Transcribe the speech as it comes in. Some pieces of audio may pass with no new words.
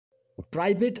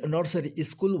Private nursery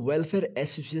school welfare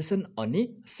association अनि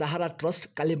सहारा trust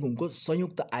कालिम्पोङको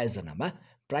संयुक्त आयोजनामा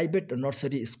प्राइभेट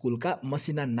नर्सरी स्कुलका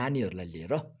मसिना नानीहरूलाई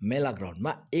लिएर मेला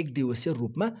ग्राउन्डमा एक दिवसीय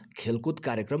रूपमा खेलकुद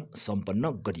कार्यक्रम सम्पन्न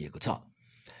गरिएको छ।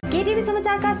 केटीभी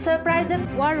समाचारका surprise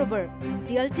वारोबर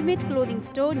The Ultimate Clothing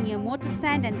Store near Motor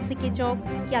Stand and Sike Chowk,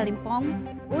 Kalimpong,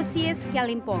 OCS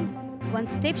Kalimpong,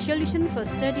 one-step solution for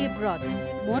study abroad.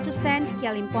 Motor Stand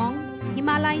Kalimpong,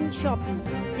 Himalayan Shopping,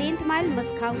 10th Mile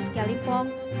Musk House Kalimpong,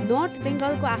 North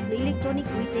Bengal को आफ्नो electronic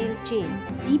retail chain,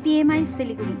 DPMI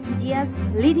Siliguri, India's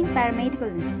leading paramedical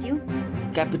institute,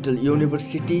 Capital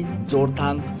University,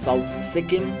 Jorthang, South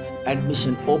Sikkim,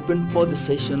 admission open for the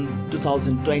session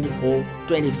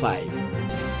 2024-25.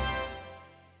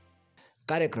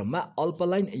 कार्यक्रममा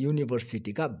अल्पलाइन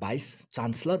युनिभर्सिटीका vice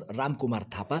chancellor Ramkumar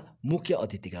Thapa मुख्य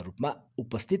अतिथिका रूपमा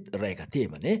उपस्थित रहेका थिए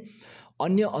भने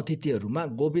अन्य अतिथिहरूमा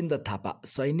गोविन्द थापा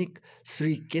सैनिक,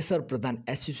 श्री केशर प्रधान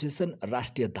एसोसिएसन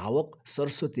राष्ट्रिय धावक,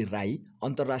 सरस्वती राई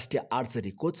अन्तर्राष्ट्रिय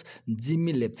आर्चरी कोच,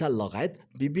 जिम्मी लेप्चा लगायत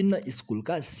विभिन्न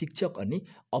स्कुलका शिक्षक अनि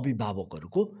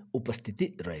अभिभावकहरूको उपस्थिति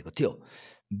रहेको थियो।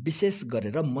 विशेष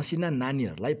गरेर मसिना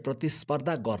नानीहरूलाई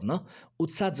प्रतिस्पर्धा गर्न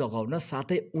उत्साह जगाउन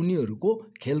साथै उनीहरूको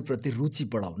खेलप्रति रुचि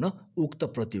बढाउन उक्त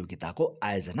प्रतियोगिताको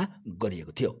आयोजना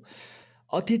गरिएको थियो।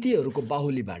 अतिथिहरूको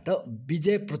बाहुलीबाट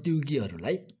विजय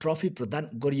प्रतियोगीहरूलाई ट्रफी प्रदान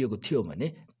गरिएको थियो भने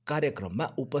कार्यक्रममा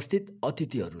उपस्थित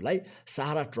अतिथिहरूलाई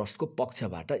सहारा ट्रस्टको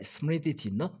पक्षबाट स्मृति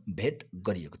चिन्ह भेट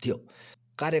गरिएको थियो।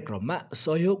 कार्यक्रममा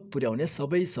सहयोग पुर्याउने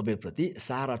सबैप्रति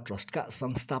सहारा ट्रस्टका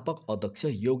संस्थापक अध्यक्ष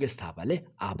योगेश थापाले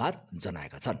आभार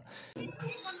जनाएका छन्।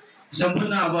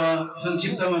 सम्पूर्ण अब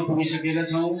संक्षिप्तमा पुगिसकेका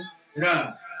छौं र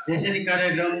यसरी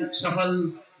कार्यक्रम सफल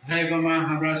भएकोमा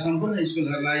हाम्रा सम्पूर्ण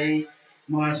स्कुलहरूलाई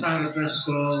म सहारा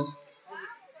ट्रस्टको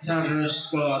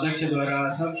अध्यक्षद्वारा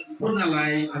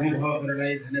सम्पूर्णलाई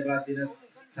अभिभावकहरूलाई धन्यवाद दिन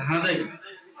चाहँदै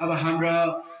अब हाम्रो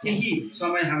केही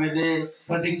समय हामीले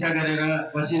प्रतीक्षा गरेर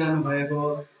बसिरहनु भएको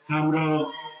हाम्रो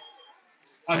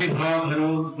अभिभावकहरू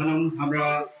भनौं हाम्रा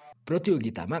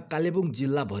प्रतियोगितामा कालेबुङ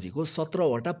जिल्लाभरिको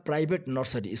 17वटा प्राइभेट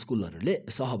नर्सरी स्कुलहरूले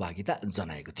सहभागिता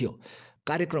जनाएको थियो।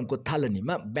 कार्यक्रमको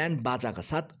थालनीमा ब्यान्ड बाजाका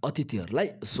साथ अतिथिहरूलाई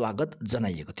स्वागत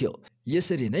जनाइएको थियो।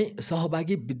 यसरी नै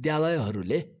सहभागी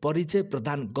विद्यालयहरूले परिचय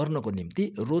प्रदान गर्नको निम्ति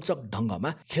रोचक ढङ्गमा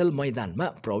खेल मैदानमा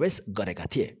प्रवेश गरेका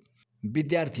थिए।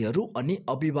 विद्यार्थीहरू अनि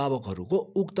अभिभावकहरूको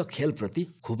उक्त खेलप्रति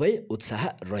खुबै उत्साह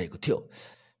रहेको थियो।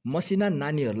 मसिना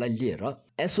नानीहरूलाई लिएर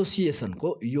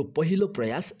एसोसिएसनको यो पहिलो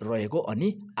प्रयास रहेको अनि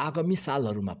आगामी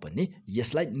सालहरूमा पनि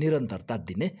यसलाई निरन्तरता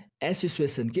दिने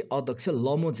एसोसिएसनकी अध्यक्ष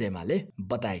लमो जेमाले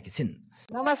बताएकी छिन्।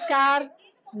 नमस्कार,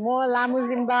 म Lamu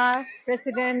Zimba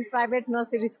president private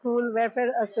nursery school welfare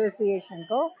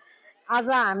एसोसिएसनको। आज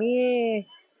हामी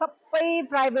सबै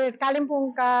प्राइभेट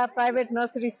कालिम्पोङका प्राइभेट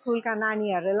नर्सरी स्कुलका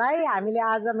नानीहरूलाई हामीले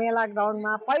आज मेला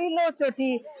ग्राउन्डमा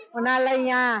पहिलोचोटि उनीहरूलाई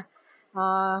यहाँ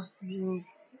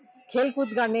खेलकुद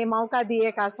गर्ने मौका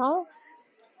दिएका छौं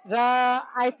र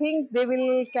I think they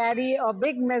will carry a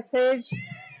big message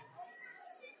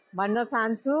भन्न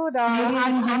चाहन्छु र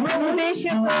हाम्रो उद्देश्य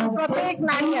छ प्रत्येक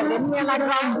नानीहरूले मेला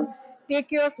ग्राउन्ड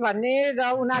टेकियोस् भन्ने र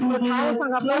उनीहरूको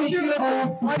ठाउँसँग परिचित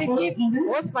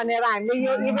होस् भनेर हामीले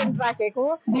यो इभेन्ट राखेको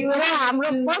र हाम्रो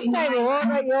फर्स्ट टाइम हो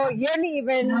र यो इयरली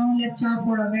इभेन्ट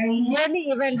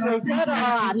रहेछ र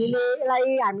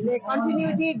हामीले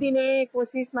कन्टिन्युटी दिने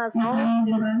कोसिसमा छौं।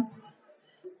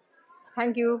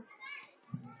 Thank you.